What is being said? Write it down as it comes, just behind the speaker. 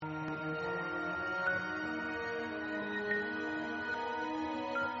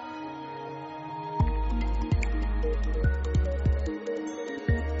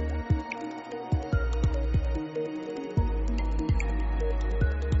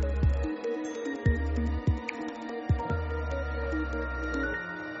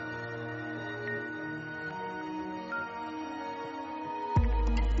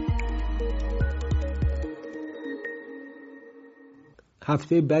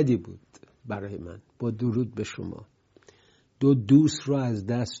هفته بدی بود برای من. با درود به شما. 2 دوست رو از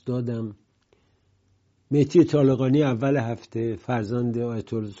دست دادم. مهدی طالقانی اول هفته، فرزند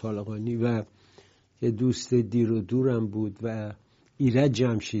آیت الله طالقانی، و یه دوست دیر و دورم بود، و ایرج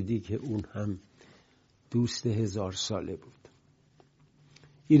جمشیدی که اون هم دوست 1000 ساله بود.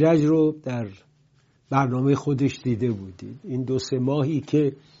 ایرج رو در برنامه خودش دیده بودید. این 2-3 ماهی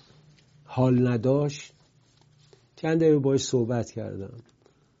که حال نداشت چند دقیقه باهاش صحبت کردم.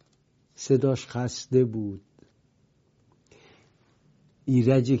 صداش خسته بود.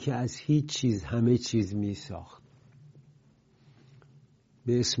 ایرجی که از هیچ چیز همه چیز می ساخت.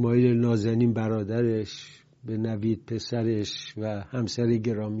 به اسماعیل نازنین برادرش، به نوید پسرش و همسر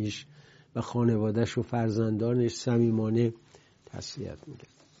گرامیش و خانوادهش و فرزندانش صمیمانه تسلیت میگه.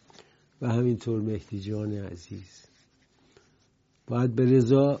 و همینطور مهدی جان عزیز. باید به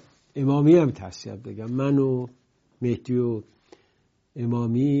رضا امامی هم تسلیت بگم. من و مهدی و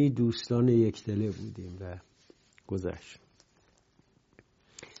امامی دوستان یک دله بودیم و گذشت.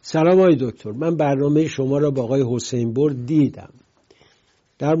 سلام آقای دکتر، من برنامه شما را با آقای حسین بر دیدم.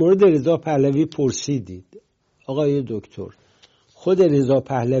 در مورد رضا پهلوی پرسیدید. آقای دکتر، خود رضا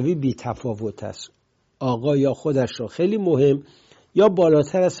پهلوی بی تفاوت است. آقا یا خودش را خیلی مهم یا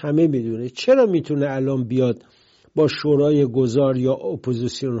بالاتر از همه میدونه. چرا میتونه الان بیاد با شورای گذار یا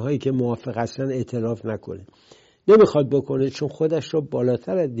اپوزیسیون هایی که موافق هستن اعتراف نکنه؟ نمیخواد بکنه چون خودش را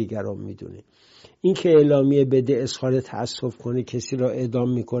بالاتر از دیگران میدونه. این که اعلامیه بده، اظهار تأسف کنه، کسی را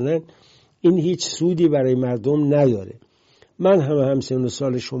اعدام میکنن، این هیچ سودی برای مردم نداره. من همسن و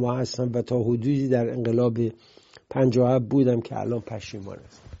سال شما هستم و تا حدودی در انقلاب 57 بودم که الان پشیمان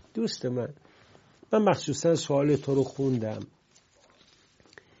هستم. دوست من مخصوصا سوال تو رو خوندم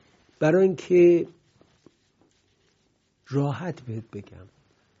برای اینکه راحت بهت بگم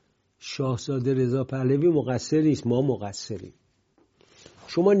شاهزاده رضا پهلوی مقصر نیست، ما مقصریم.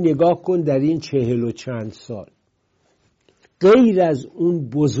 شما نگاه کن در این 40 و چند سال غیر از اون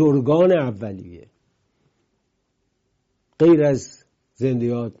بزرگان اولیه، غیر از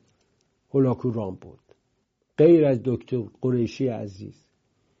زندیات هولاکو رامبود، غیر از دکتر قریشی عزیز،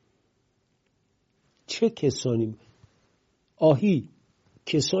 چه کسانی آهی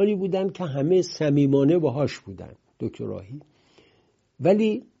کسانی بودن که همه صمیمانه باهاش بودن. دکتر آهی.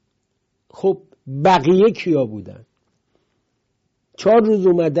 ولی خب بقیه کیا بودن؟ 4 روز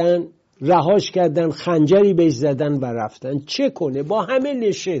اومدن رهاش کردن، خنجری بهش زدن و رفتن. چه کنه؟ با همه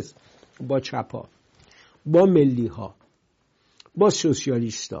نشست، با چپا، با ملی ها، با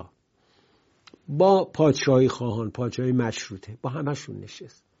سوسیالیستا، با پادشاهی خواهان، پادشاهی مشروطه، با همشون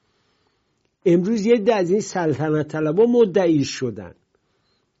نشست. امروز یه ده از این سلطنت طلبا مدعی شدن.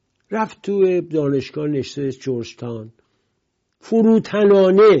 رفت تو دانشگاه نشست جورجتاون،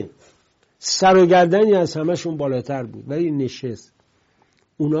 فروتنانه سر و گردنی از همشون بالاتر بود ولی نشست.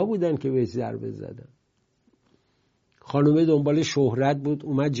 اونا بودن که بهش ضربه زدن. خانومه دنبال شهرت بود،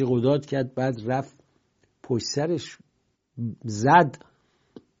 اومد جیغ و داد کرد، بعد رفت پشت سرش زد.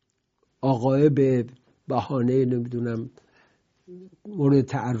 آقای به بهانه نمیدونم مورد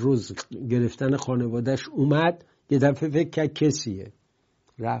تعرض گرفتن خانوادهش اومد، یه دفعه فکر کرد کسیه،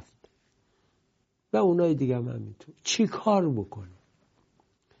 رفت. و اونای دیگه هم همینطور. چی کار بکنه؟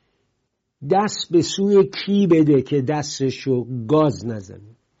 دست به سوی کی بده که دستشو گاز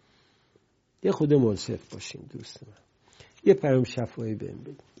نزنه؟ یه خود منصف باشیم دوست من. یه پیام شفاهی بهم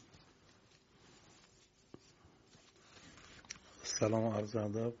بده. سلام و عرض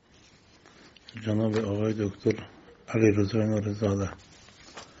ادب جناب آقای دکتر علیرضا نوری‌زاده.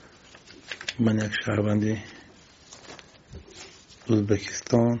 من یک شهروندی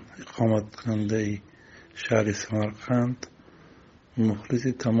ازبکستان اقامت کننده شهر سمرقند مخلص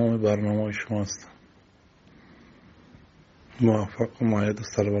تمام برنامه شما هستم. موفق و مایه و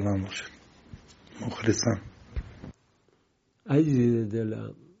سربلند باشید. مخلصم. عزیز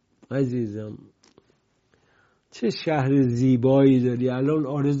دلم، عزیزم، چه شهر زیبایی داری. الان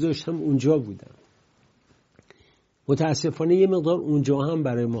آرزو داشتم اونجا بودم. متاسفانه یه مقدار اونجا هم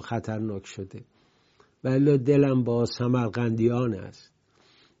برای ما خطرناک شده. ولی دلم با سمرقندیان است،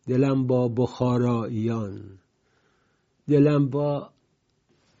 دلم با بخاراییان، دلم با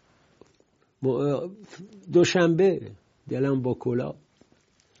دوشنبه، دلم با کلا.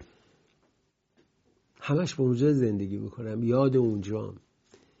 همش با اونجا زندگی میکنم، یاد اونجام.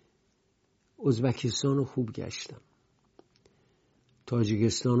 ازبکستان رو خوب گشتم،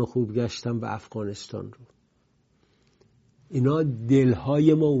 تاجیکستان رو خوب گشتم و افغانستان رو. اینا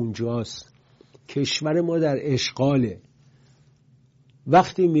دلهای ما اونجاست. کشور ما در اشغاله.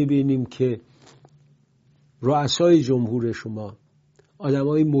 وقتی میبینیم که رؤسای جمهور شما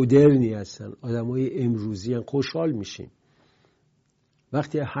آدمای مدرنی هستن، آدمای امروزی هستن، خوشحال میشیم.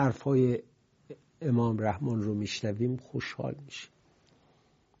 وقتی حرفهای امام رحمان رو میشنویم خوشحال میشیم.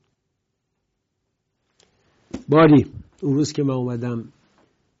 باری اون روز که من اومدم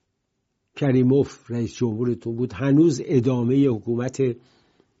کریموف رئیس جمهورتون بود، هنوز ادامه حکومت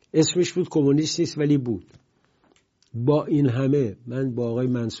اسمش بود کمونیست نیست ولی بود. با این همه من با آقای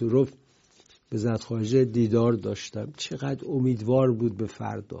منصوروف وزارت خارجه دیدار داشتم. چقدر امیدوار بود به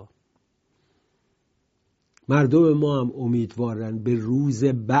فردا. مردم ما هم امیدوارن به روز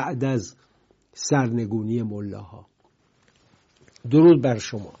بعد از سرنگونی ملاها. درود بر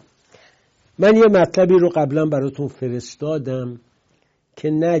شما. من یه مطلبی رو قبلا براتون فرستادم که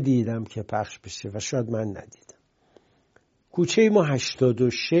ندیدم که پخش بشه و شاید من ندیدم. کوچه ما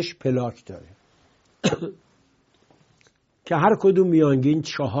 86 پلاک داره که هر کدوم میانگین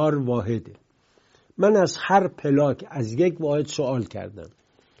 4 واحده. من از هر پلاک از یک واحد سوال کردم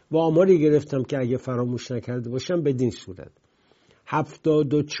و آماری گرفتم که اگه فراموش نکرده باشم بدین صورت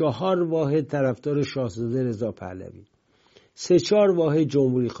 74 واحد طرفدار شاهزاده رضا پهلوی، 3-4 واحد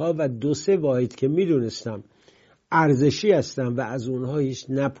جمهوری خواه و 2-3 واحد که میدونستم ارزشی هستن و از اونها هیچ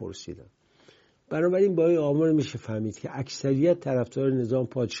نپرسیدم. بنابراین با این آمار میشه فهمید که اکثریت طرفدار نظام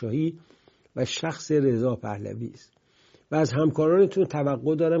پادشاهی و شخص رضا پهلوی است و از همکارانتون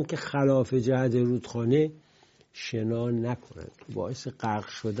توقع دارم که خلاف جهت رودخانه شنا نکنند، باعث غرق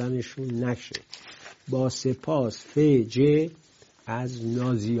شدنشون نشه. با سپاس فج از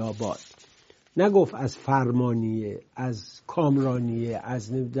نازی‌آباد. نگفت از فرمانیه، از کامرانیه،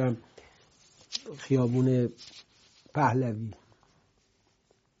 از نمیدونم خیابون پهلوی،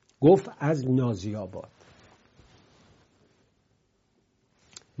 گفت از نازی‌آباد.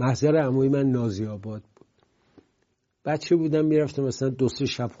 محضر عموی من نازی‌آباد بود. بچه بودم میرفتم مثلا 2-3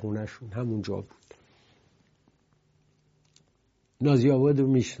 شب خونهشون همونجا بود. نازی‌آباد رو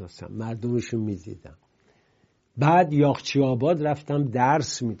میشناسم، مردمشون میدیدم. بعد یاخچی آباد رفتم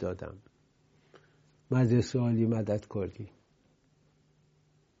درس میدادم، مدرسه عالی مددکاری،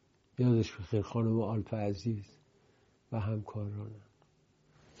 یادش بخیر خانم آلپ عزیز و همکارانم.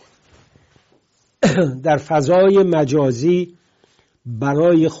 در فضای مجازی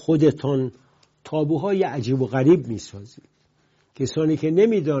برای خودتان تابوهای عجیب و غریب میسازید. کسانی که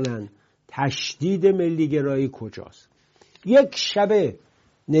نمیدانند تشدید ملیگرایی کجاست. یک شبه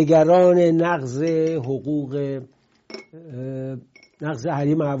نگران نقض حقوق نقض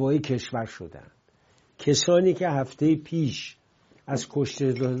حریم هوایی کشور شدند. کسانی که هفته پیش از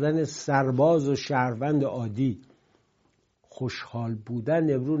کشته دادن سرباز و شهروند عادی خوشحال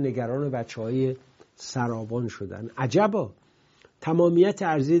بودن، امروز نگران بچه‌های سرابان شدن. عجبا، تمامیت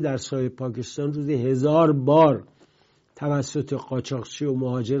ارضی در ساحل پاکستان روزی 1000 بار توسط قاچاقچی و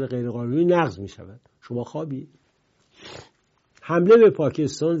مهاجر غیرقانونی نقض می شود. شما خوابی؟ حمله به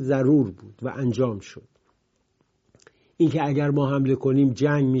پاکستان ضرور بود و انجام شد. اینکه اگر ما حمله کنیم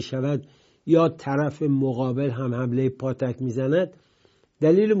جنگ می شود یا طرف مقابل هم حمله پاتک می زند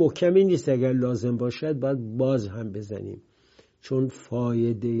دلیل محکمی نیست. اگر لازم باشد باید باز هم بزنیم، چون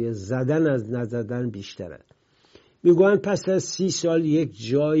فایده زدن از نزدن بیشتر است. میگویند پس از 30 سال یک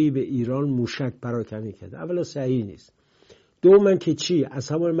جایی به ایران موشک پراکنی کرده. اولا صحیح نیست. دوما که چی؟ از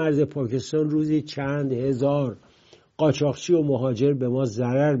همون مرز پاکستان روزی چند هزار قاچاقچی و مهاجر به ما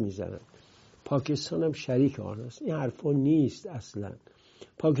ضرر میزنند. پاکستان هم شریک آن است. این حرفا نیست اصلا.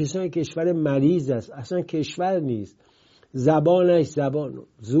 پاکستان کشور مریض است، اصلا کشور نیست. زبانش زبان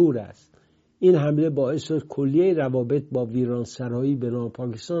زور است. این حمله باعث شد کلیه روابط با ویرانسرایی به نام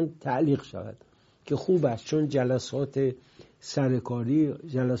پاکستان تعلیق شود که خوب است، چون جلسات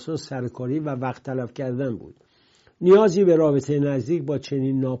سرکاری و وقت تلف کردن بود. نیازی به رابطه نزدیک با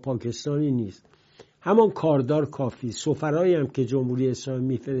چنین ناپاکستانی نیست. همان کاردار کافی. سفرایی هم که جمهوری اسلامی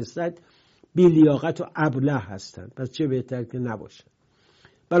میفرستد بی‌لیاقت و ابله هستند، پس چه بهتر که نباشند.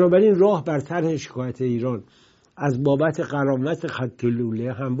 بنابراین راه بر طرح شکایت ایران از بابت غرامت خط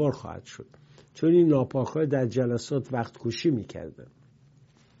لوله هموار خواهد شد، چون این ناپاک‌ها در جلسات وقت کشی می‌کردند.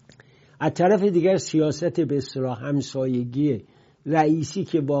 از طرف دیگر سیاست به اصطلاح همسایگی رئیسی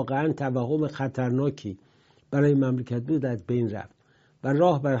که واقعاً توهم خطرناکی برای مملکت بود از بین رفت و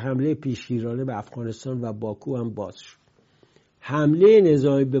راه بر حمله پیشگیرانه به افغانستان و باکو هم باز شد. حمله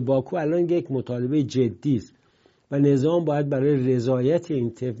نظامی به باکو الان یک مطالبه جدی است و نظام باید برای رضایت این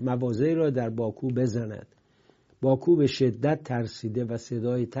طرف مواضعی را در باکو بزند. باکو به شدت ترسیده و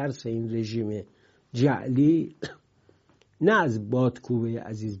صدای ترس این رژیم جعلی نه از بادکوبه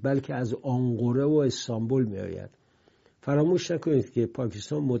عزیز بلکه از آنقره و استانبول می آید. فراموش نکنید که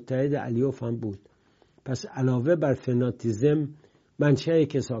پاکستان متحد الیوف هم بود، پس علاوه بر فناتیزم منشأ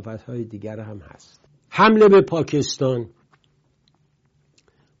کثافت‌های دیگر هم هست. حمله به پاکستان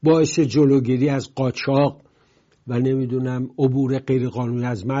باعث جلوگیری از قاچاق و نمیدونم عبور غیرقانونی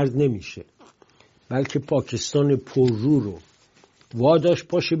از مرز نمیشه، بلکه پاکستان پررو رو واداش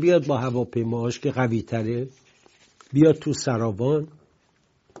پاشه بیاد با هواپیماهاش که قوی تره بیاد تو سراوان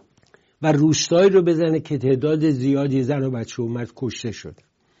و روستایی رو بزنه که تعداد زیادی زن و بچه و مرد کشته شده.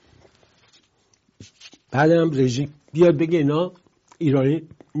 بعدم رژیم بیاد بگه اینا ایرانی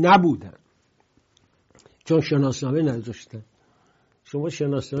نبودن چون شناسنامه نداشتن. شما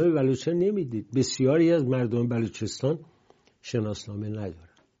شناسنامه بلوچستان نمیدید، بسیاری از مردم بلوچستان شناسنامه ندارن.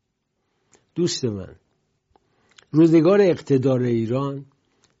 دوست من، روزگار اقتدار ایران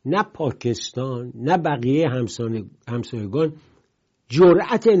نه پاکستان نه بقیه همسایگان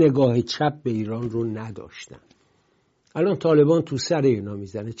جرأت نگاه چپ به ایران رو نداشتن. الان طالبان تو سر اینا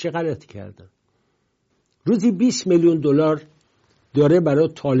میزنه. چه غلطی کردن؟ روزی 20 میلیون دلار داره برای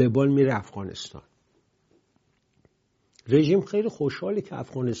طالبان میره افغانستان. رژیم خیلی خوشحاله که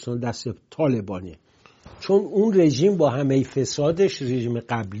افغانستان دست طالبانه، چون اون رژیم با همه فسادش رژیم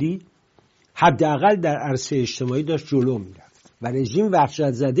قبلی حداقل در عرصه اجتماعی داشت جلو میرفت و رژیم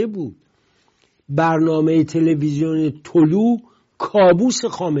وحشت زده بود. برنامه تلویزیون طلوع کابوس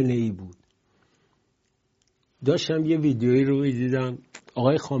خامنه‌ای بود. داشتم یه ویدیویی رو میدیدم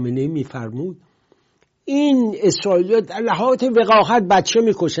آقای خامنه‌ای میفرمود این اسرائیلی‌ها در لحاظ وقاحت بچه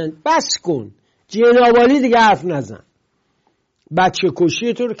میکشن. بس کن جنابالی، دیگه حرف نزن. بچه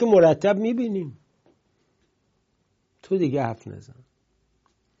کشی تو رو که مرتب میبینیم، تو دیگه حرف نزن.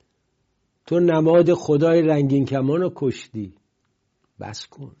 تو نماد خدای رنگین کمان رو کشتی. بس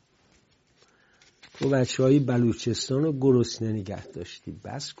کن. تو بچه های بلوچستان رو گرسنه نگه داشتی.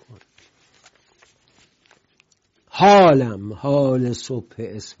 بس کن. حالم حال صبح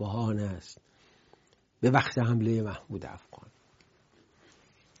اصفهان است به وقت حمله محمود افغان.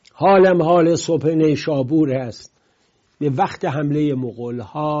 حالم حال صبح نیشابور است به وقت حمله مغول.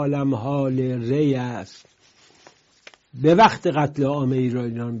 حالم حال ری است به وقت قتل عام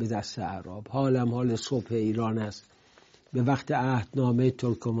ایرانیان به دست اعراب. حالم حال صبح ایران است به وقت عهدنامه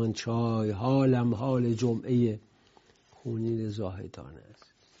ترکمانچای. حالم حال جمعه خونین زاهدان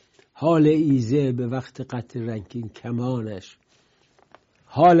است. حال ایزه به وقت قتل رنگین کمانش.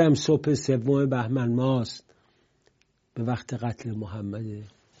 حالم صبح سوم بهمن ماست به وقت قتل محمد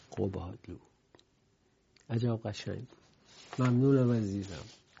قبادلو. عجب قشنگ بود. ممنونم عزیزم،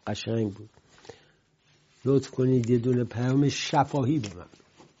 قشنگ بود. لطف کنید یه دونه پیام شفاهی به من.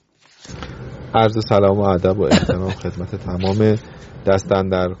 عرض سلام و ادب و احترام خدمت تمام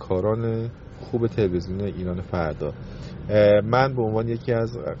دستاندرکاران خوب تلویزیون ایران فردا. من به عنوان یکی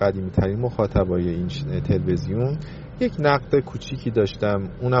از قدیمی ترین مخاطبای این تلویزیون یک نقد کوچیکی داشتم،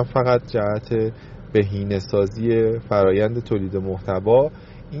 اونم فقط جهت بهینه‌سازی فرایند تولید محتوا.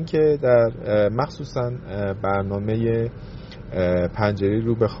 اینکه در مخصوصا برنامه پنجره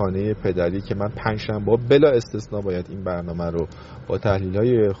رو به خانه پدری که من پنجشنبه بلا استثناء باید این برنامه رو با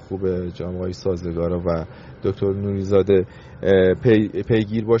تحلیل‌های خوب جامعه سازگارا و دکتر نوری زاده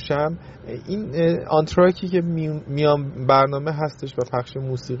پیگیر باشم، این آنتراکی که میام برنامه هستش و پخش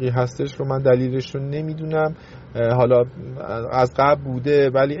موسیقی هستش رو من دلیلش رو نمیدونم. حالا از قبل بوده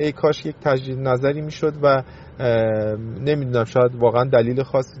ولی ای کاش یک تجدید نظری میشد و نمیدونم شاید واقعا دلیل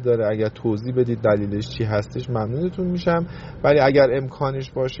خاصی داره. اگر توضیح بدید دلیلش چی هستش ممنونتون میشم. ولی اگر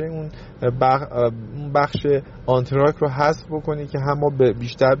امکانش باشه اون بخش آنتراک رو حذف بکنید که هم ما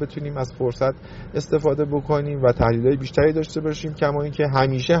بیشتر بتونیم از فرصت استفاده بکنیم و تحلیل‌های بیشتری داشته باشیم، کما اینکه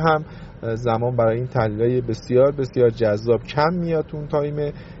همیشه هم زمان برای این تحلیل‌های بسیار بسیار جذاب کم میاد اون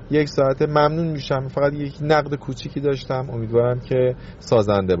تایم یک ساعته. ممنون میشم. فقط یک نقد کوچیکی داشتم، امیدوارم که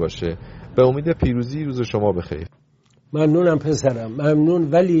سازنده باشه. به امید پیروزی. روز شما بخیر. ممنونم پسرم،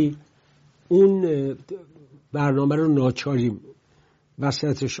 ممنون. ولی اون برنامه رو ناچاریم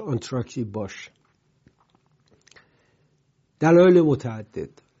وسطش آنتراکی باش. دلایل متعدد.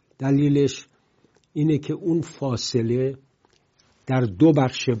 دلیلش اینه که اون فاصله در دو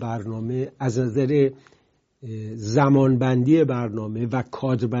بخش برنامه از نظر زمانبندی برنامه و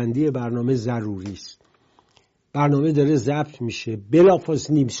کادربندی برنامه ضروری است. برنامه داره ضبط میشه،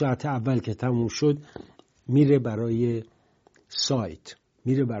 بلافاصله نیم ساعت اول که تموم شد میره برای سایت،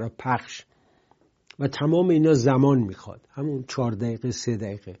 میره برای پخش و تمام اینا زمان میخواد، همون 4 دقیقه 3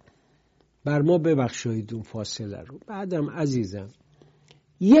 دقیقه. بر ما ببخشید اون فاصله رو. بعدم عزیزم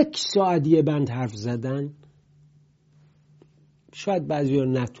 1 ساعت یه بند حرف زدن شاید بعضیا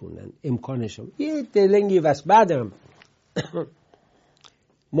نتونن، امکانش هم یه دلنگی وست. بعدم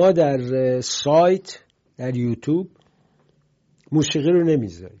ما در سایت در یوتیوب موسیقی رو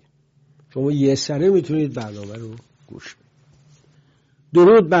نمیذاریم، شما یه سره میتونید برنامه رو گوش بدید.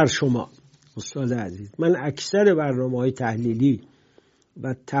 درود بر شما استاد عزیز. من اکثر برنامه‌های تحلیلی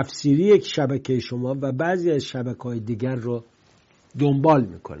و تفسیری یک شبکه شما و بعضی از شبکه‌های دیگر رو دنبال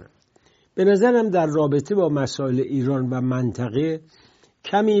میکنم. به نظرم در رابطه با مسائل ایران و منطقه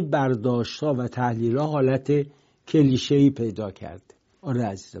کمی برداشت‌ها و تحلیل‌ها حالت کلیشه‌ای پیدا کرده. آره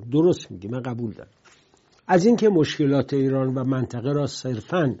عزیزم، درست میگی، من قبول دارم. از اینکه مشکلات ایران و منطقه را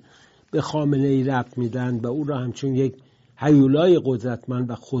صرفاً به خامنه‌ای ربط میدن و او را همچون یک هیولای قدرتمند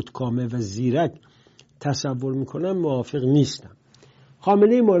و خودکامه و زیرک تصور میکنم موافق نیستم.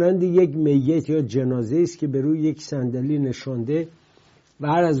 خامنه‌ای مانند یک میت یا جنازه است که به روی یک صندلی نشانده و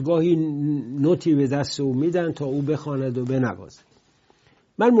هر از گاهی نوتی به دست او میدن تا او بخواند و بنوازد.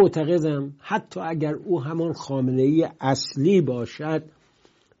 من معتقدم حتی اگر او همان خامنه‌ای اصلی باشد،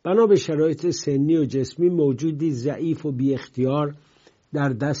 بنا به شرایط سنی و جسمی موجودی ضعیف و بی اختیار در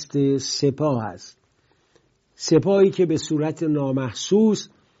دست سپاه است. سپاهی که به صورت نامحسوس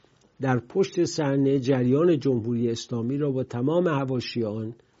در پشت صحنه جریان جمهوری اسلامی را با تمام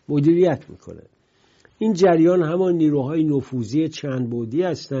حواشیان مدیریت می‌کند. این جریان همان نیروهای نفوذی چند بعدی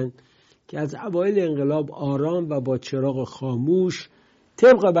هستند که از اوایل انقلاب آرام و با چراغ خاموش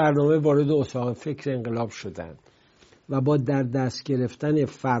طبق برنامه وارد اتاق فکر انقلاب شدند و با در دست گرفتن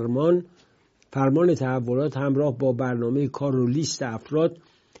فرمان تحولات همراه با برنامه کار و لیست افراد،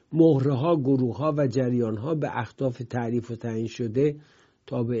 مهره‌ها، گروه‌ها و جریان‌ها به اهداف تعریف و تعیین شده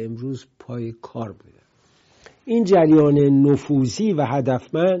تا به امروز پای کار بودند. این جریان نفوذی و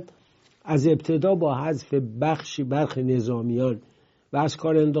هدفمند از ابتدا با حذف برخی نظامیان و از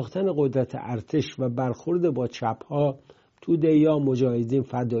کار انداختن قدرت ارتش و برخورد با چپ‌ها، توده یا مجاهدین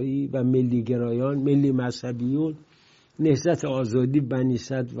فدایی و ملی گرایان، ملی مذهبیون، نهضت آزادی، بنی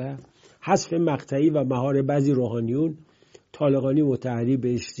صدر و حذف مقطعی و مهار بعضی روحانیون، طالقانی، مطهری،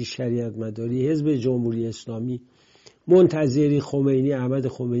 بهشتی، شریعت مداری، حزب جمهوری اسلامی، منتظری، خمینی، احمد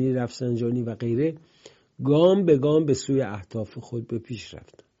خمینی، رفسنجانی و غیره گام به گام به سوی اهداف خود به پیش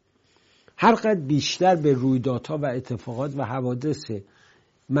رفتند. هر قدر بیشتر به رویدادها و اتفاقات و حوادث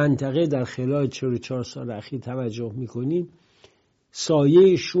منطقه در خلال 44 سال اخیر توجه می‌کنیم،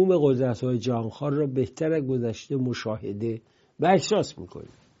 سایه شوم قدرت‌های جهانخوار را بهتر از گذشته مشاهده و احساس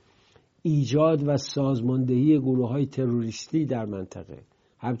می‌کنیم. ایجاد و سازماندهی گروه‌های تروریستی در منطقه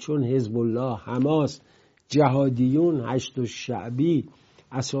همچون حزب الله، تماس، جهادیون، هشت الشعبی،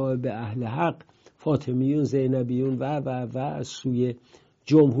 اصحاب اهل حق، فاطمیون، زینبیون و از سوی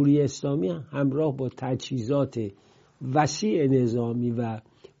جمهوری اسلامی همراه با تجهیزات وسیع نظامی و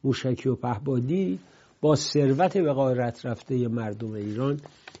موشکی و پهپادی با ثروت به غارت رفته مردم ایران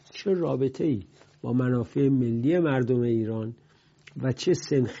چه رابطه‌ای با منافع ملی مردم ایران و چه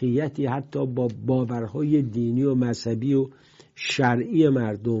سنخیتی حتی با باورهای دینی و مذهبی و شرعی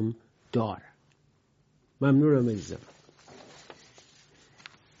مردم دارد. ممنونم عزیزم.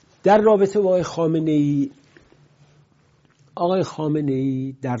 در رابطه با آقای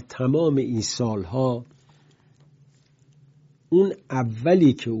خامنه‌ای در تمام این سالها، اون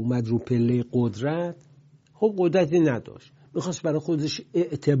اولی که اومد رو پله قدرت، خب قدرتی نداشت، میخواست برای خودش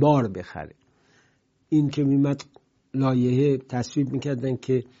اعتبار بخره. این که میمد لایحه تصویب میکردن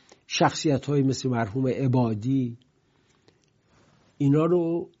که شخصیت‌های مثل مرحوم عبادی اینا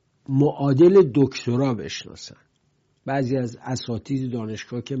رو معادل دکترا بشناسن. بعضی از اساتید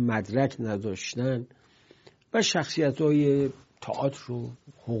دانشگاه که مدرک نداشتن و شخصیت‌های تئاتر و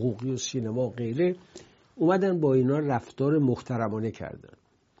حقوقی و سینما و غیره اومدن با اینا رفتار محترمانه کردن.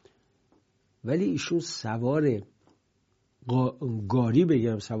 ولی ایشون سوار گاری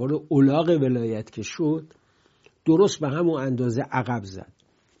بگم، سوار الاغ ولایت که شد، درست به همون اندازه عقب زد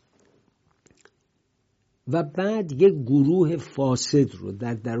و بعد یک گروه فاسد رو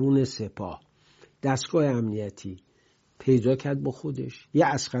در درون سپاه، دستگاه امنیتی پیدا کرد با خودش. یه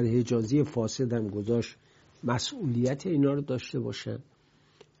اصغر حجازی فاسد هم گذاشت مسئولیت اینا رو داشته باشن.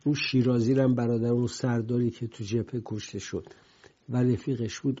 اون شیرازی رو هم برادر اون سرداری که تو جبهه کشته شد و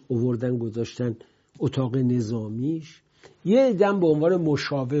رفیقش بود آوردن گذاشتن اتاق نظامیش. یه عده‌ام به عنوان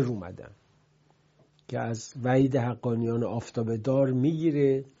مشاور اومدن که از وحید حقانیان آفتاب دار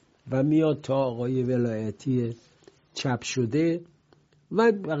میگیره و میاد تا آقای ولایتی چپ شده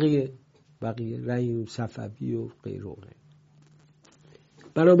و بقیه رحیم صفوی و غیره.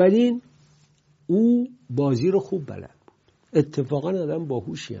 بنابراین او بازی رو خوب بلد بود. اتفاقا آدم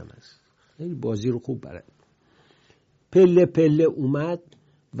باهوشی هم هست، خیلی بازی رو خوب بلد. پله پله اومد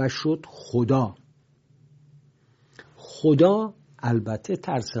و شد خدا البته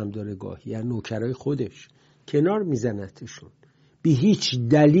ترسم داره گاهی، یعنی نوکرای خودش کنار میزنتشون. بی هیچ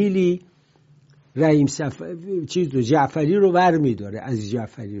دلیلی رحیم جعفری رو ور میداره، عزیز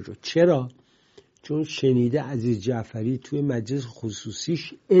جعفری رو. چرا؟ چون شنیده عزیز جعفری توی مجلس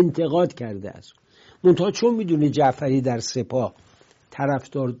خصوصیش انتقاد کرده است. منتها چون میدونه جعفری در سپاه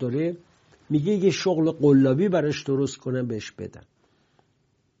طرفدار داره میگه یه شغل قلابی براش درست کنم بهش بدم.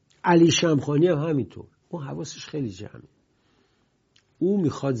 علی شمخانی هم همینطور، اون حواسش خیلی جمعه. او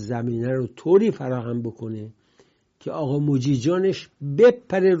میخواد زمینه رو طوری فراهم بکنه که آقا مجیجانش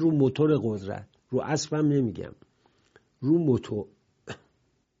بپره رو موتور قدرت، رو اسبم نمیگم، رو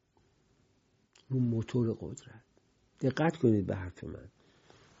موتور قدرت. دقت کنید به حرف من.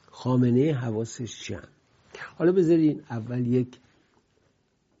 خامنه‌ای حواسش جمع. حالا بذارین اول یک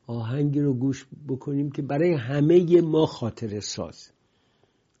آهنگی رو گوش بکنیم که برای همه ما خاطره ساز.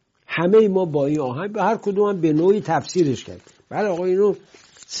 همه ما با این آهنگ به هر کدوم هم به نوعی تفسیرش کرد. بله آقا اینو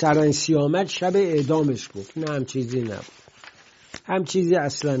سرنسی آمد شب اعدامش گفت، نه هم چیزی نبود، هم چیزی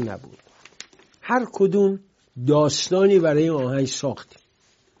اصلا نبود. هر کدوم داستانی برای این آهنگ ساختیم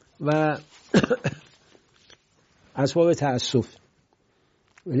و اسباب تأسف،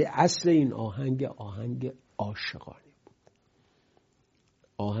 ولی اصل این آهنگ عاشقانه بود،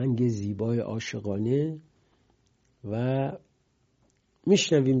 آهنگ زیبای عاشقانه. و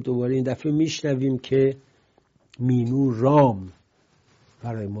میشنویم دوباره، این دفعه میشنویم که مینو رام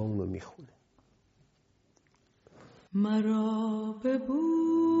برای ما اونو میخونه. مرا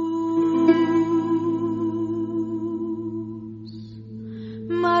ببوس،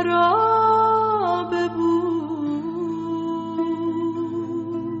 مرا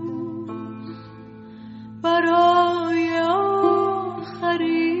برای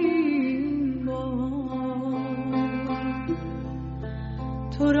آخرین بار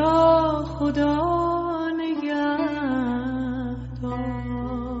تو را خدا نگهدار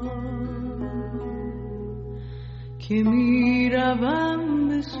که می روم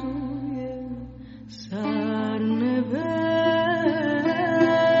به سوی سرنوشت.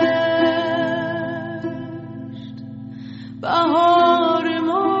 بهار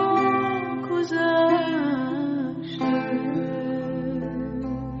ما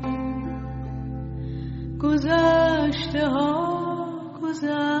گذشته ها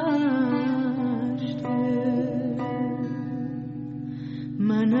گذشته،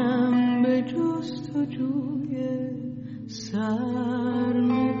 منم به جستجوی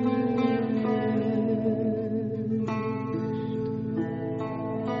سرنوشت.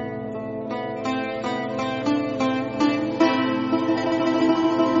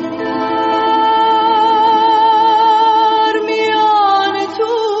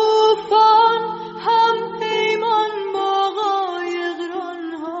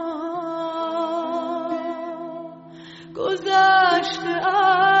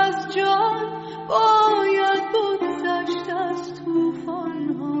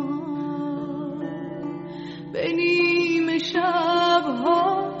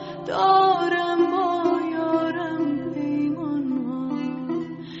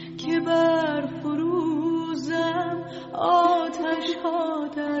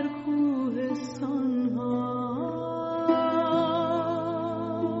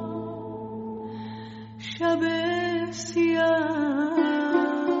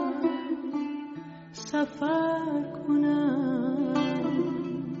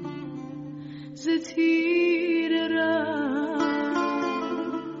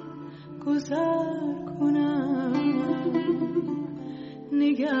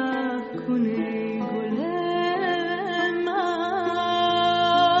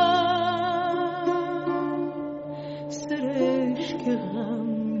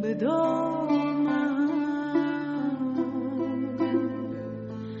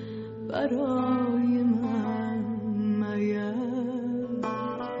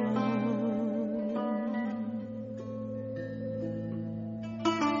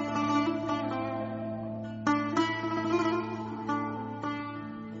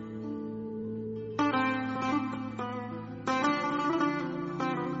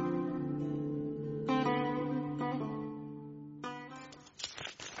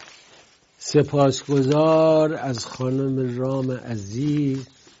 سپاسگزار از خانم رام عزیز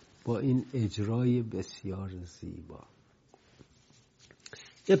با این اجرای بسیار زیبا.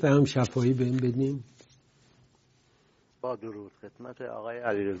 یه پیام شفاهی بهم بدیم. با درود خدمت آقای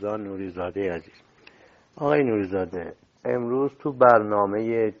علیرضا نوری زاده عزیز. آقای نوری زاده، امروز تو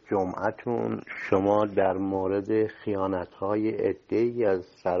برنامه جمعتون شما در مورد خیانت‌های عده‌ای از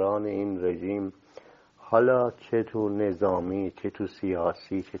سران این رژیم، حالا چه تو نظامی، چه تو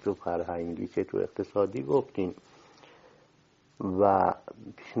سیاسی، چه تو فرهنگی، چه تو اقتصادی گفتین و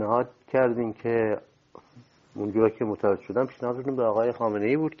پیشنهاد کردین که اونجا که متوجه شدم پیشنهادتون به آقای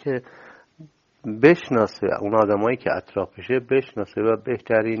خامنه‌ای بود که بشناسه اون آدمایی که اطرافشه، بشناسه و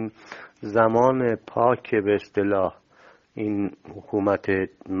بهترین زمان پاک به اصطلاح این حکومت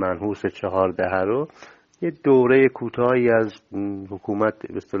منحوس 14 رو یه دوره کوتاهی از حکومت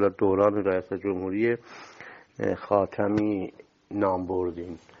به اصطلاح دوران رئیس جمهوری خاتمی نام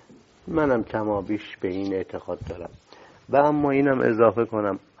بردیم. منم کمابیش به این اعتقاد دارم. و اما اینم اضافه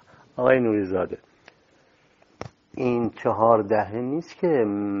کنم آقای نوری زاده، این 4 دهه نیست که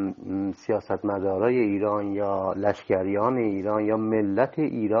سیاستمدارای ایران یا لشکریان ایران یا ملت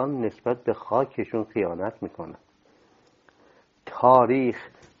ایران نسبت به خاکشون خیانت میکنن. تاریخ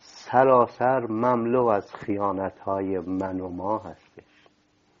سراسر مملو از خیانت‌های من و ما هستش.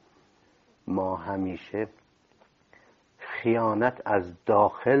 ما همیشه خیانت از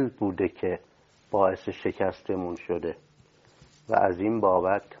داخل بوده که باعث شکستمون شده و از این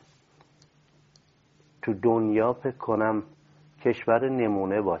بابت تو دنیا فکر کنم کشور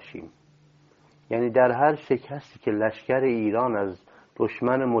نمونه باشیم. یعنی در هر شکستی که لشکر ایران از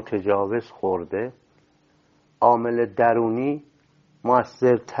دشمن متجاوز خورده، عامل درونی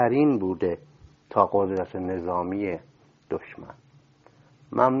مؤثرترین بوده تا قدرت نظامی دشمن.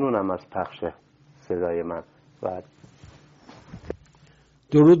 ممنونم از پخش صدای من و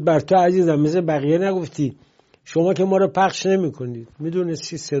درود بر تو عزیزم. مثل بقیه نگفتی شما که ما رو پخش نمی کنید،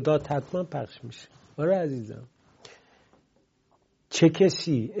 میدونستی صدا حتما پخش میشه. آره عزیزم، چه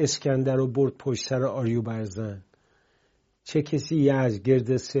کسی اسکندر رو برد پشت سر آریو برزن؟ چه کسی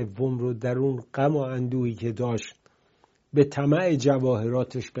یزدگرد سوم رو در اون غم و اندوهی که داشت به طمع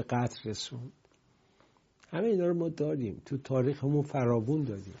جواهراتش به قتل رسوند؟ همه اینا رو ما داریم تو تاریخمون، فراوون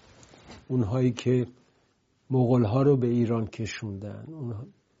داریم. اونهایی که مغول‌ها رو به ایران کشوندن،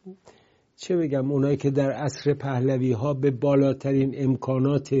 چه بگم، اونهایی که در عصر پهلوی‌ها به بالاترین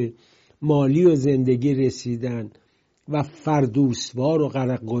امکانات مالی و زندگی رسیدن و فردوسوار و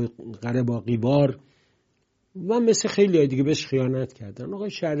قره‌باغیوار و مثل خیلی دیگه بهش خیانت کردن.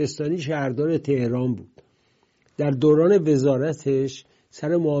 آقای شهرستانی شهردار تهران بود. در دوران وزارتش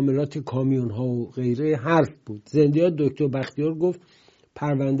سر معاملات کامیون‌ها و غیره حرف بود. زندیات دکتر بختیار گفت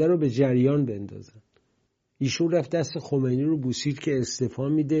پرونده رو به جریان بندازن. ایشون رفت دست خمینی رو بوسید که استعفا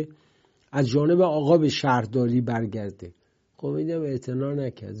میده، از جانب آقا به شهرداری برگرده. خمینی هم اعتنا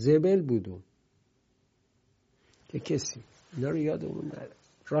نکرد. زبل بودون که کسی اینا رو یادمون نره.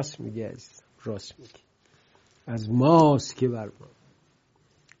 راست میگه عزیزم، راست میگه. از ماست که بر ما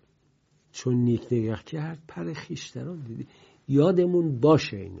چون نیک نگاه کرد پر خویشتران دیدی. یادمون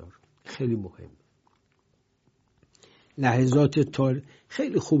باشه اینا رو، خیلی مهمه. لحظات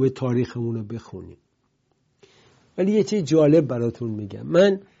خیلی خوبه تاریخمون رو بخونیم. ولی یه چیز جالب براتون میگم.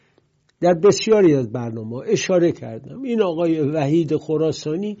 من در بسیاری از برنامه اشاره کردم این آقای وحید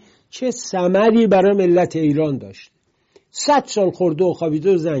خراسانی چه ثمری برای ملت ایران داشته. 100 سال خورده و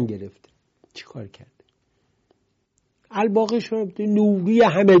خوابیده و زن گرفته. چی کار کرده؟ الباقی شده نوری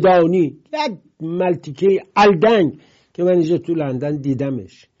همدانی، یک ملتیکه الدنگ که من اینجا تو لندن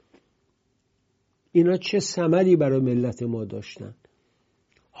دیدمش. اینا چه ثمری برای ملت ما داشتن.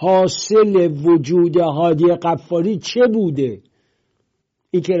 حاصل وجود هادی قفاری چه بوده؟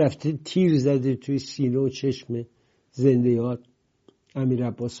 این که رفته تیر زده توی سینه و چشم زندیات امیر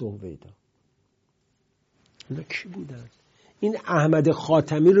عباس هویدا. اینا کی بودن؟ این احمد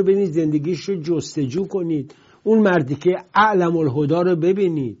خاتمی رو ببینید، زندگیش رو جستجو کنید. اون مردی که اعلم الهدی رو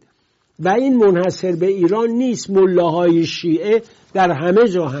ببینید. و این منحصر به ایران نیست، ملاهای شیعه در همه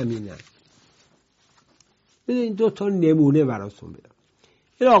جا همینن. ببینید 2 تا نمونه براتون بدم.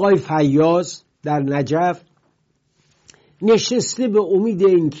 این آقای فیاض در نجف نشسته به امید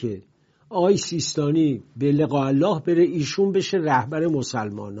اینکه آقای سیستانی به لقاء الله بره، ایشون بشه رهبر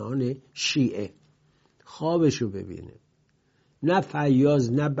مسلمانان شیعه. خوابشو ببینه. نه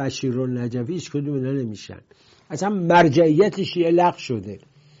فیاض نه بشیرالنجفی هیچ کدوم اینا نمیشن. اصلا مرجعیت شیعه لغو شده.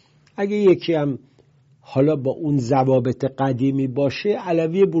 اگه یکی هم حالا با اون ضوابط قدیمی باشه،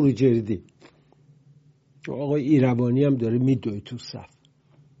 علوی بروجردی. آقای ایروانی هم داره میدوه تو صف.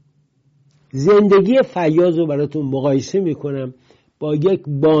 زندگی فیاض رو براتون مقایسه میکنم با یک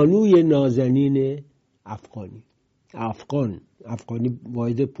بانوی نازنین افغانی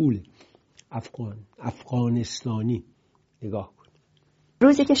واحد پول، افغانستانی. نگاه کن.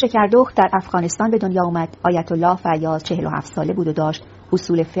 روزی که شکردخت در افغانستان به دنیا اومد، آیت الله فیاض 47 ساله بود و داشت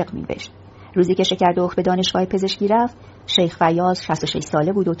اصول فقه می‌نوشت. روزی که شکردخت به دانشگاه پزشکی رفت، شیخ فیاض 66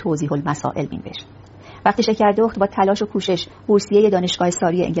 ساله بود و توضیح المسائل می‌نوشت. وقتی شکردخت با تلاش و کوشش بورسیه دانشگاه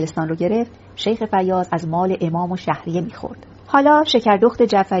ساری انگلستان رو گرفت، شیخ فیاض از مال امام و شهریه می‌خورد. حالا شکردخت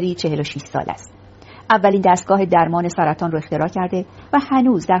جعفری 46 سال است. اولین دستگاه درمان سرطان رو اختراع کرده و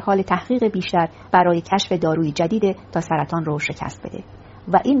هنوز در حال تحقیق بیشتر برای کشف داروی جدید تا سرطان رو شکست بده.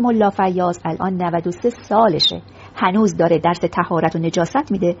 و این ملا فیاض الان 93 سالشه، هنوز داره درس طهارت و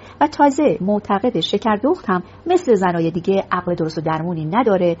نجاست میده و تازه معتقد شکردخت هم مثل زنای دیگه عقل درست و درمونی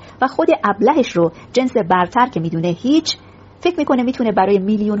نداره و خود ابلهش رو جنس برتر که میدونه هیچ، فکر میکنه میتونه برای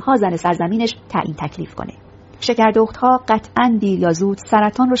میلیون ها زن سرزمینش تعیین تکلیف کنه. شکردخت ها قطعاً دیر یا زود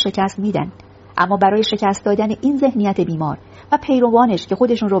سرطان رو شکست میدن، اما برای شکست دادن این ذهنیت بیمار و پیروانش که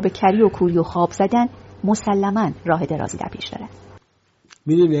خودشون رو به کری و کوری و خواب زدن مسلماً راه درازی در پیش دارن.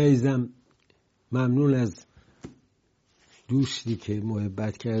 میدونی عزیزم، ممنون از دوستی که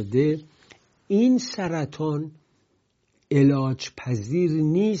محبت کرده. این سرطان علاج پذیر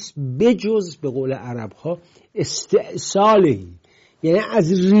نیست بجز به قول عرب ها استئصالهی، یعنی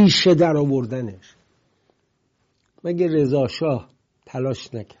از ریشه در آوردنش. مگه رضا شاه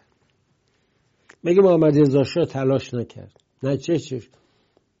تلاش نکرد؟ مگه محمد رضا شاه تلاش نکرد؟ نه چه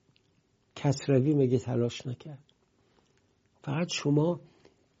کسروی مگه تلاش نکرد؟ فقط شما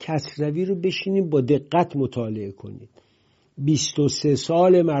کسروی رو بشینید با دقت مطالعه کنید. 23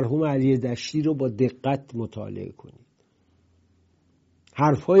 سال مرحوم علی دشتی رو با دقت مطالعه کنید.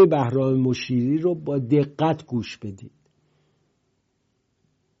 حرفای بهرام مشیری رو با دقت گوش بدید.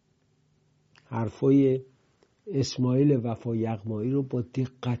 حرفای اسماعیل وفا یغمایی رو با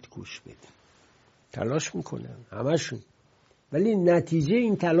دقت گوش بدید. تلاش میکنن همشون، ولی نتیجه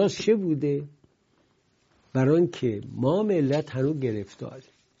این تلاش چه بوده؟ برای اینکه ما ملت هنوز گرفتاریم.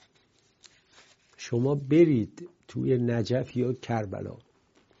 شما برید توی نجف یا کربلا،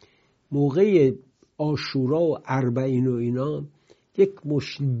 موقع عاشورا و اربعین و اینا یک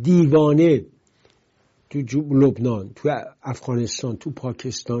مش دیوانه تو لبنان، تو افغانستان، تو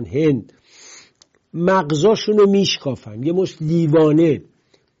پاکستان، هند مغزاشون رو میشکافن. یه مش دیوانه.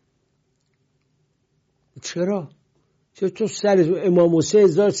 چرا تو سر امام حسین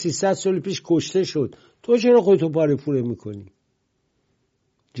 1300 سال پیش کشته شد، تو چرا خودتو پاره پوره میکنی؟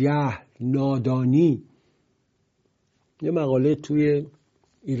 جهل، نادانی. یه مقاله توی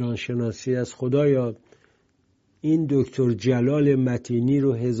ایران شناسی از خدایا این دکتر جلال متینی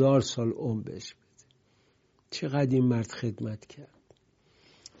رو 1000 سال عمر بهش بده. چقدر این مرد خدمت کرد،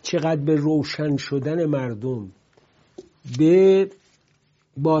 چقدر به روشن شدن مردم، به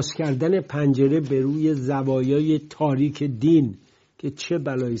باز کردن پنجره به روی زوایای تاریک دین که چه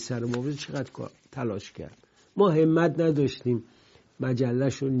بلایی سر ما بود چقدر تلاش کرد. ما همت نداشتیم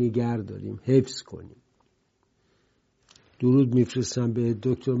مجله‌ش رو نگه داریم، حفظ کنیم. درود میفرستم به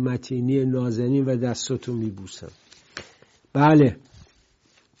دکتر متینی نازنین و دستاتو میبوسم. بله،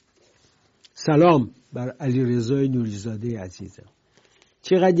 سلام بر علیرضا نوریزاده عزیزم.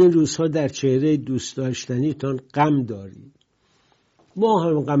 چقدر این روزها در چهره دوست داشتنیتان غم دارید. ما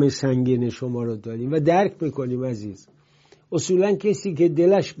هم غم سنگین شما رو داریم و درک میکنیم عزیز. اصولا کسی که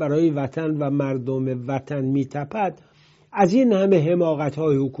دلش برای وطن و مردم وطن میتپد، از این همه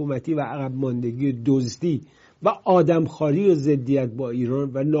حماقت‌های حکومتی و عقب ماندگی و دزدی و آدمخواری و ضدیت با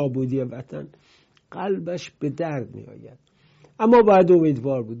ایران و نابودی وطن قلبش به درد میآید. اما باید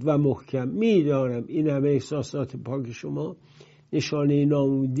امیدوار بود و محکم. میدانم این همه احساسات پاک شما نشانه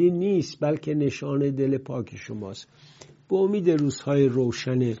ناامیدی نیست، بلکه نشانه دل پاک شماست. به امید روزهای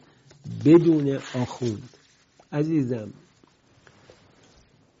روشن بدون آخوند. عزیزم،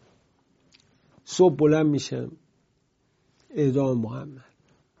 صبح بلند میشم اعدام محمد،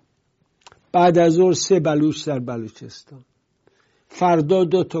 بعد از ظهر 3 بلوچ در بلوچستان، فردا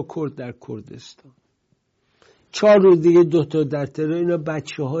 2 تا کرد در کردستان، 4 روز دیگه 2 تا در تهران. اینا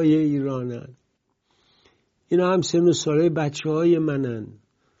بچه های ایرانن، اینا هم سن و ساله بچه های منن.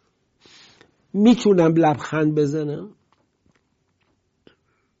 میتونم لبخند بزنم؟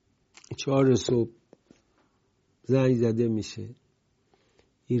 4 صبح زنگ زده میشه،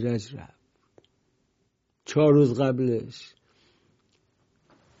 ایرج رفت. 4 روز قبلش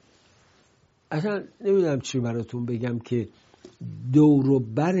اصلا نمیدونم چی براتون بگم که دور و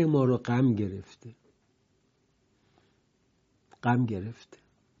بر ما رو غم گرفته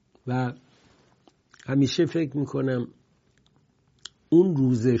و همیشه فکر میکنم اون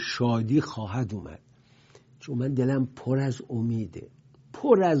روز شادی خواهد اومد، چون من دلم پر از امیده.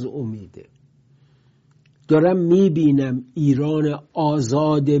 دارم میبینم ایران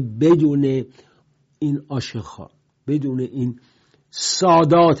آزاد بدون این عاشق‌ها، بدون این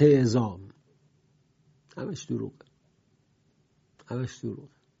سادات عظام. همش دروغه.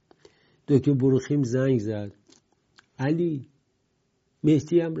 دکتر بروخیم زنگ زد، علی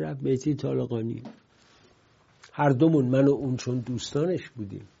مهدی هم رفت، مهدی طالقانی. هر دومون، من و اون، چون دوستانش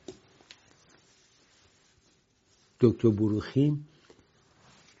بودیم. دکتر بروخیم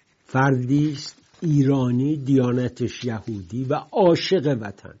فردیست ایرانی، دیانتش یهودی و عاشق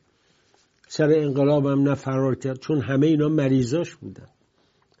وطن. سر انقلاب هم نه فرار کرد، چون همه اینا مریضاش بودن.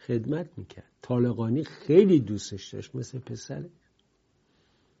 خدمت میکرد. طالقانی خیلی دوستش داشت مثل پسره.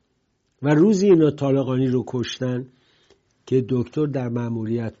 و روزی اینا طالقانی رو کشتن که دکتر در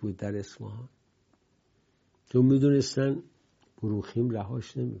مأموریت بود در اصفهان، چون میدونستن بروخیم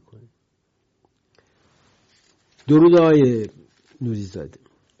رهاش نمیکنه. درود آقای نوری زاده.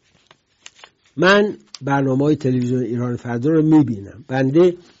 من برنامه‌های تلویزیون ایران فردا رو میبینم.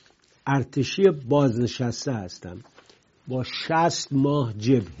 بنده ارتشی بازنشسته هستم با 60 ماه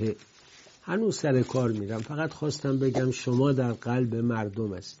جبهه. هنوز سر کار میرم. فقط خواستم بگم شما در قلب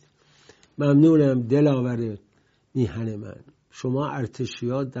مردم هستید. ممنونم دلاور میهن من. شما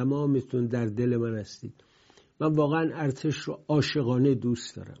ارتشی‌ها دمامتون در دل من هستید. من واقعا ارتش رو عاشقانه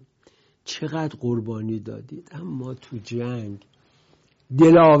دوست دارم. چقدر قربانی دادید، اما تو جنگ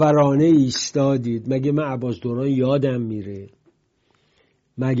دلاورانه ایستادید. مگه من عباس دوران یادم میره؟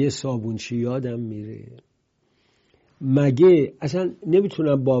 مگه صابونچی یادم میره؟ مگه اصلا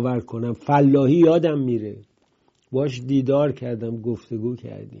نمیتونم باور کنم فلاحی یادم میره؟ باش دیدار کردم، گفتگو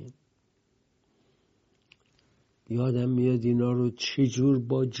کردیم، یادم میاد اینا رو چجور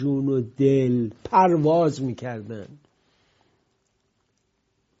با جون و دل پرواز میکردن.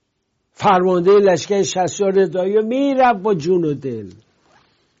 فرمانده لشکر 64 رضایی میرفت با جون و دل.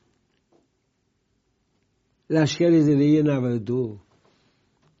 لشکر زیره 92،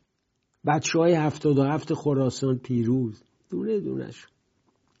 بچه‌های 77 خراسان پیروز، دونه دونش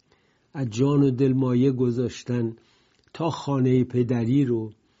از جان و دل مایه گذاشتن تا خانه پدری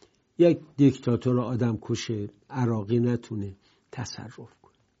رو یک دیکتاتور آدم کشه عراقی نتونه تصرف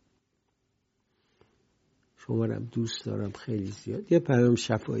کنه. شما رو دوست دارم خیلی زیاد. یه پیام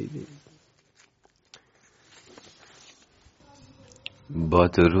شفایی بدید. با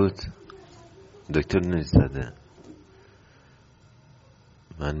درود دکتر نوری زاده.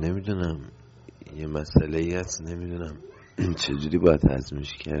 من نمیدونم یه مسئله ای هست، نمیدونم چجوری باید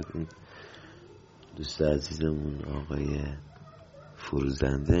هضمش کردیم. دوست عزیزمون آقای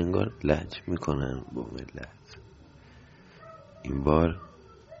فروزنده انگار لج میکنن با ملت. این بار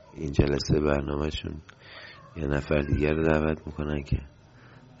این جلسه برنامهشون یه نفر دیگر رو دعوت میکنن که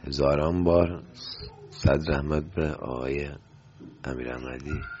هزاران بار صد رحمت به آقای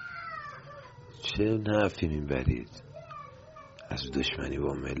امیرحمدی. چه نفی میبرید از دشمنی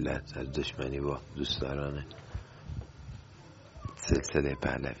با ملت، از دشمنی با دوستداران سلسله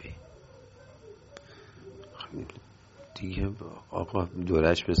پهلوی؟ دیگه آقا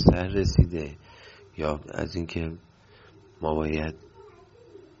دورش به سر رسیده، یا از اینکه ما باید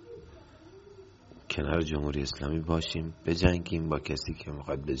کنار جمهوری اسلامی باشیم، بجنگیم با کسی که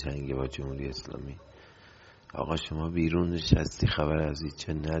میخواد بجنگه با جمهوری اسلامی. آقا شما بیرون نشستی، خبر از هیچ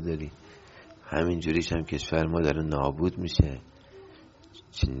چه نداری. همینجوریش هم کشور ما داره نابود میشه.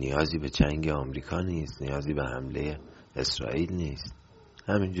 نیازی به جنگ آمریکا نیست، نیازی به حمله اسرائیل نیست.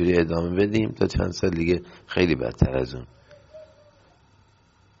 همینجوری ادامه بدیم تا چند سال دیگه خیلی بدتر از اون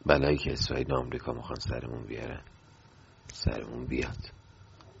بلایی که اسرائیل و آمریکا میخوان سرمون بیارن سرمون بیاد.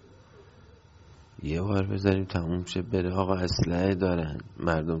 یه بار بذاریم تموم شه بره. آقا اسلحه دارن،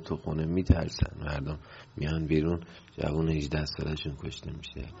 مردم تو خونه میترسن، مردم میان بیرون، جوون 18 سالشون کشته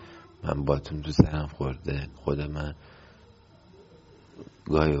میشه. من باتون تو سرم خورده، خود من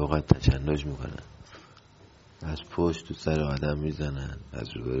گاهی اوقات تشنج میکنن، از پشت تو سر آدم میزنن،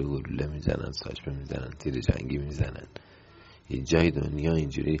 از روبرو گلوله میزنن، ساچمه میزنن، تیر جنگی میزنن. هیچ جای دنیا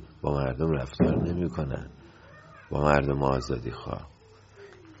اینجوری با مردم رفتار نمیکنن، با مردم آزادی خواه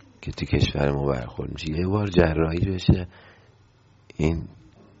که تو کشور ما برخورد میشه. یه بار جراحی بشه، این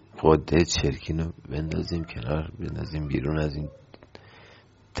قده چرکین رو بندازیم کنار، بندازیم بیرون از این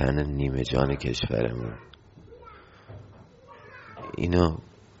تن نیمه جان کشورمون. اینو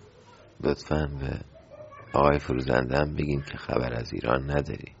لطفاً به آقای فروزنده هم بگین که خبر از ایران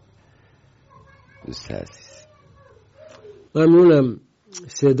نداری. دوست عزیز ممنونم.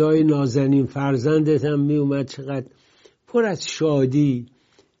 صدای نازنین فرزندت هم می اومد، چقدر پر از شادی.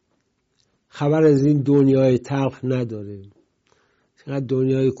 خبر از این دنیای تلخ نداره، چقدر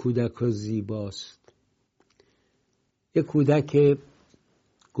دنیای کودک زیباست. یه کودک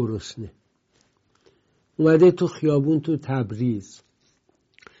گرسنه اومده تو خیابون تو تبریز،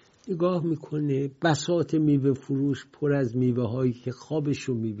 نگاه میکنه بساط میوه فروش پر از میوه هایی که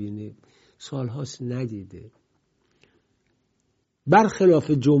خوابشو میبینه سالهاست ندیده.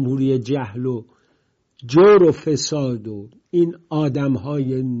 برخلاف جمهوری جهل و جور و فساد و این آدم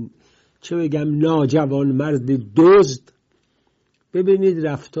های چه بگم ناجوان مرد دزد، ببینید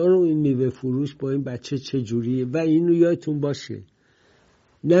رفتار و این میوه فروش با این بچه چجوریه. و اینو یادتون باشه،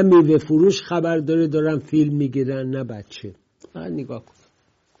 نه میوه فروش خبر داره دارن فیلم میگیرن، نه بچه. فقط نگاه کن.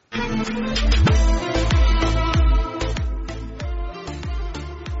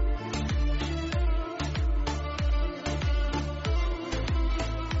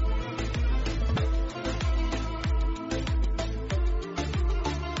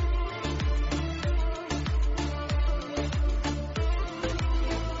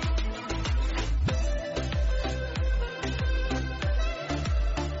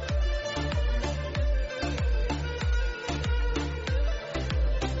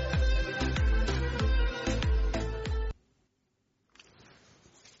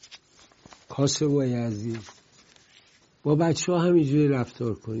 پاسخ عزیز، با بچه ها همینجوری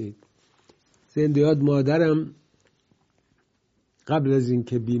رفتار کنید. زنده یاد مادرم قبل از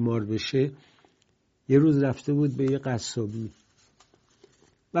اینکه بیمار بشه یه روز رفته بود به یه قصابی.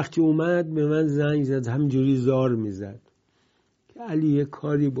 وقتی اومد به من زنگ زد، همینجوری زار میزد که علی یه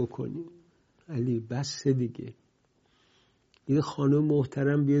کاری بکنی، علی بس دیگه. یه خانم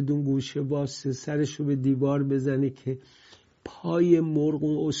محترم بیاد اون گوشه واسه سرشو به دیوار بزنه که پای مرغ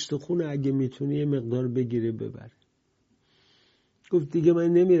و استخون اگه میتونه یه مقدار بگیره ببره. گفت دیگه من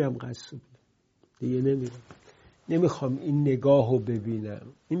نمیرم قصابی، دیگه نمیرم، نمیخوام این نگاهو ببینم.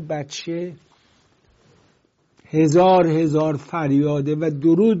 این بچه هزار فریاده و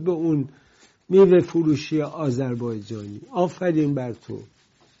درود به اون میوه فروشی آذربایجانی. آفرین بر تو،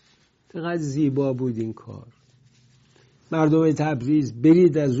 چقدر زیبا بود این کار. مردم تبریز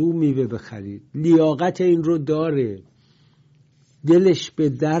برید از اون میوه بخرید، لیاقت این رو داره. دلش به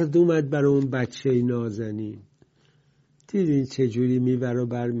درد اومد برای اون بچه نازنین. دیدین چجوری میوه رو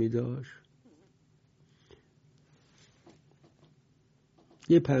برمی داشت؟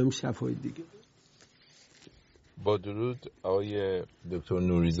 یه پیام شفای دیگه. با درود آقای دکتر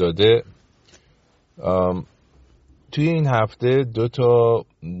نوری زاده. توی این هفته 2 تا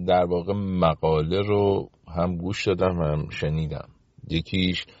در واقع مقاله رو هم گوش دادم هم شنیدم.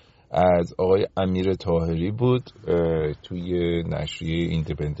 یکیش از آقای امیر طاهری بود، توی نشریه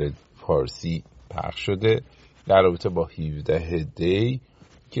ایندیپندنت فارسی پخش شده در رابطه با 17 دی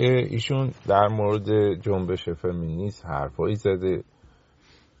که ایشون در مورد جنبش فمینیسم حرفایی زده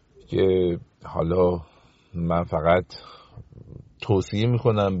که حالا من فقط توصیه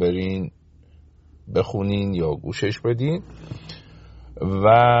میکنم برین بخونین یا گوشش بدین. و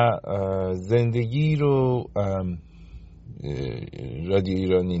زندگی رو رادیو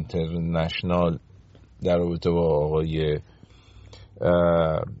ایران اینترنشنال در رابطه با آقای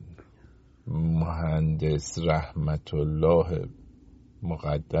مهندس رحمت الله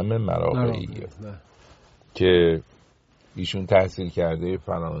مقدم مراغه‌ای که ایشون تحصیل کرده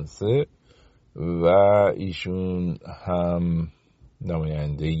فرانسه و ایشون هم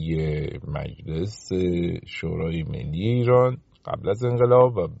نماینده مجلس شورای ملی ایران قبل از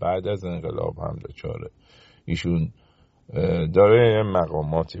انقلاب و بعد از انقلاب هم دچار ایشون داره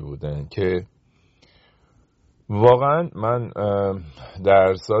مقاماتی بودن که واقعا من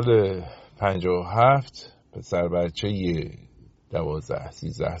در سال 57 پسر بچه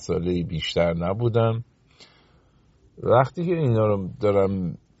 12-13 ساله بیشتر نبودم. وقتی که اینا رو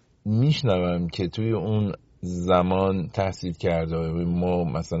دارم میشنوم که توی اون زمان تحصیل کرده، ما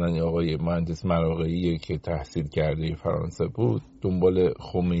مثلا آقای مهندس مراغه‌ای که تحصیل کرده فرانسه بود دنبال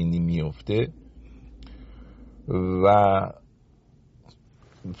خمینی میفته و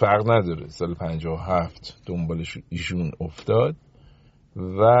فرق نداره سال 57 دنبالش ایشون افتاد.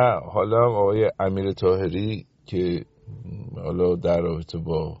 و حالا آقای امیر طاهری که حالا در رابطه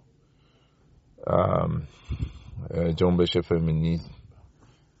با جنبش فمینیسم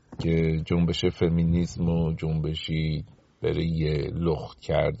که جنبش فمینیسم و جنبشی برای لخت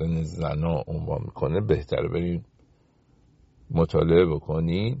کردن زنا عنوان میکنه، بهتره بریم مطالعه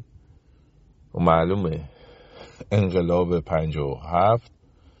بکنین. و معلومه انقلاب 57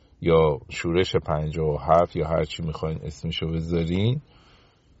 یا شورش 57 یا هر چی میخواین اسمشو بذارین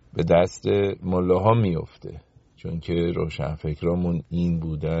به دست ملاها میفته، چون که روشنفکرامون این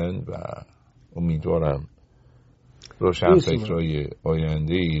بودن و امیدوارم روشنفکرای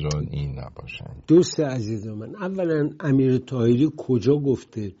آینده ایران این نباشن. دوست عزیز من، اولا امیر طاهری کجا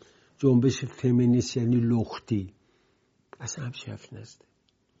گفته جنبش فمینیست یعنی لختی؟ اصلا هم شف نسته.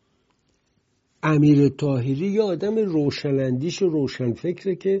 امیر طاهری یه آدم روشنندیش و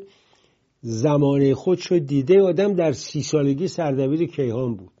روشنفکره که زمانه خودشو دیده. آدم در 30 سالگی سردبیر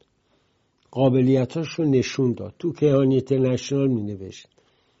کیهان بود، قابلیتاشو نشون داد، تو کیهان اینترنشنال می نوشت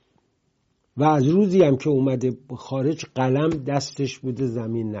و از روزی هم که اومده خارج قلم دستش بوده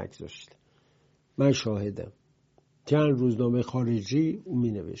زمین نگذاشته. من شاهدم، چند روزنامه خارجی اون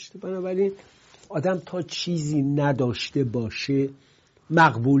می نوشته. بنابراین آدم تا چیزی نداشته باشه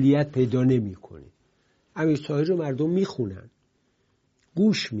مقبولیت پیدا نمی کنه. امیر طاهری رو مردم می خونن،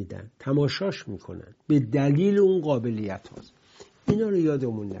 گوش میدن، تماشاش میکنن به دلیل اون قابلیت هاست. اینا رو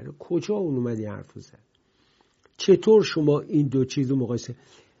یادمون نره. کجا اون اومدی حرف زد؟ چطور شما این دو چیز رو مقایسه؟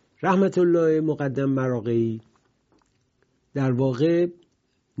 رحمت الله مقدم مراغه‌ای در واقع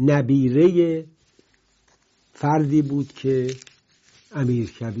نبیره فردی بود که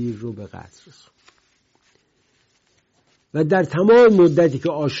امیر کبیر رو به قتل رسوند و در تمام مدتی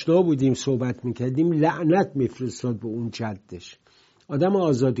که آشنا بودیم صحبت میکردیم لعنت میفرستاد به اون جدش. آدم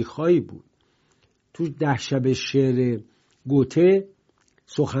آزادی خواهی بود. تو 10 شب شعر گوته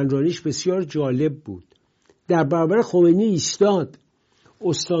سخنرانیش بسیار جالب بود. در برابر خمینی ایستاد،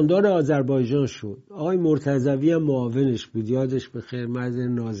 استاندار آذربایجان شد. آقای مرتضوی هم معاونش بود، یادش بخیر، مرد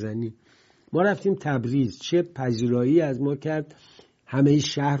نازنین. ما رفتیم تبریز، چه پذیرایی از ما کرد، همه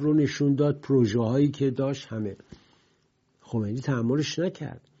شهر رو نشون داد، پروژه هایی که داشت همه. خمینی تحملش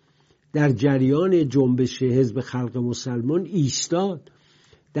نکرد، در جریان جنبش حزب خلق مسلمان ایستاد،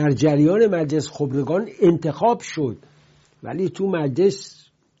 در جریان مجلس خبرگان انتخاب شد، ولی تو مجلس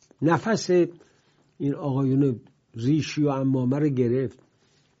نفس این آقایون ریشی و عمامه رو گرفت.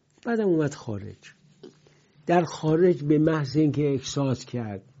 بعدم اومد خارج. در خارج به محض اینکه احساس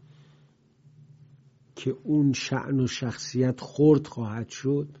کرد که اون شأن و شخصیت خرد خواهد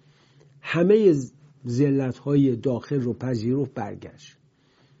شد، همه ذلت‌های داخل رو پذیرفت، برگشت.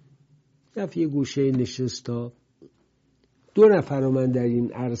 رفت یه گوشه نشستا. 2 نفر رو من در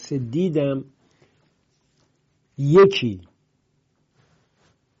این عرصه دیدم. یکی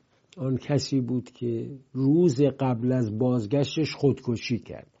آن کسی بود که روز قبل از بازگشتش خودکشی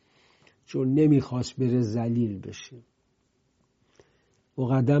کرد چون نمیخواست بره ذلیل بشه.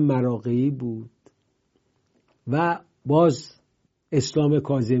 مقدم مراغه‌ای بود و باز اسلام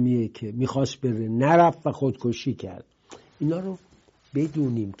کاظمیه که میخواست بره، نرفت و خودکشی کرد. اینا رو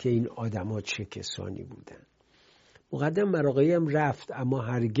بدونیم که این آدما چه کسانی بودن. مقدم مراغه‌ای هم رفت اما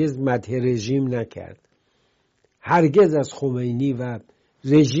هرگز مدح رژیم نکرد، هرگز از خمینی و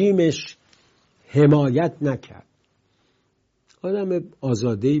رژیمش حمایت نکرد. آدم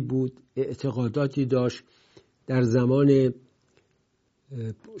آزاده‌ای بود، اعتقاداتی داشت. در زمان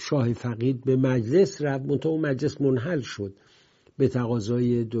شاه فقید به مجلس رفت، منتها اون مجلس منحل شد به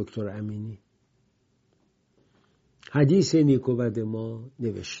تقاضای دکتر امینی. حدیث نیک و بد ما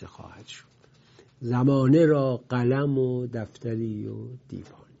نوشته خواهد شد. زمانه را قلم و دفتری و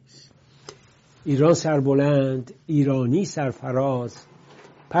دیوانی است. ایران سربلند، ایرانی سرفراز،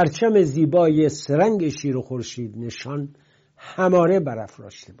 پرچم زیبای سرنگ شیر و خورشید نشان هماره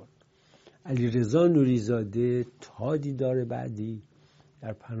برافراشته باد. علیرضا نوری زاده، تا دیدار بعدی،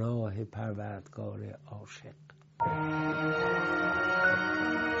 در پناه پروردگار عاشق.